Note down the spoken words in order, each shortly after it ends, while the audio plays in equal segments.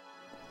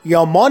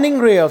Your Morning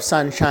Ray of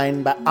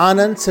Sunshine by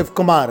Anand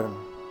Sivkumaran.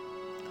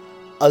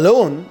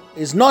 Alone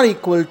is not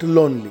equal to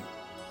lonely.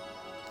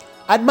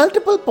 At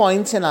multiple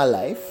points in our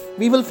life,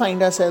 we will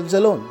find ourselves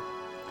alone.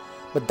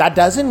 But that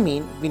doesn't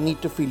mean we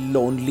need to feel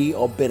lonely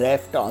or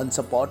bereft or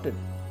unsupported.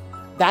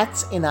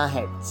 That's in our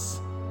heads.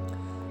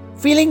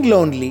 Feeling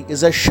lonely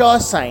is a sure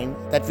sign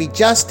that we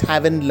just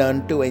haven't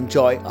learned to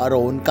enjoy our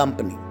own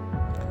company.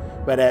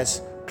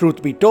 Whereas,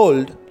 truth be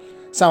told,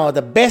 some of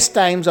the best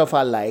times of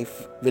our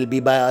life will be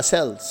by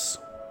ourselves.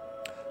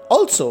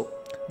 Also,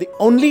 the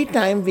only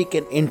time we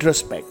can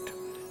introspect,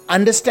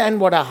 understand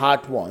what our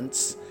heart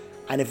wants,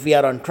 and if we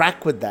are on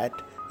track with that,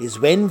 is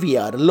when we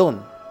are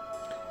alone.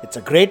 It's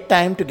a great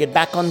time to get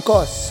back on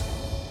course.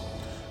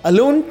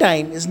 Alone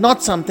time is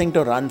not something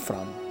to run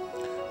from.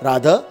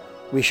 Rather,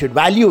 we should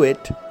value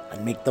it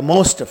and make the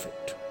most of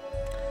it.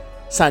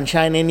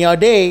 Sunshine in your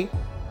day.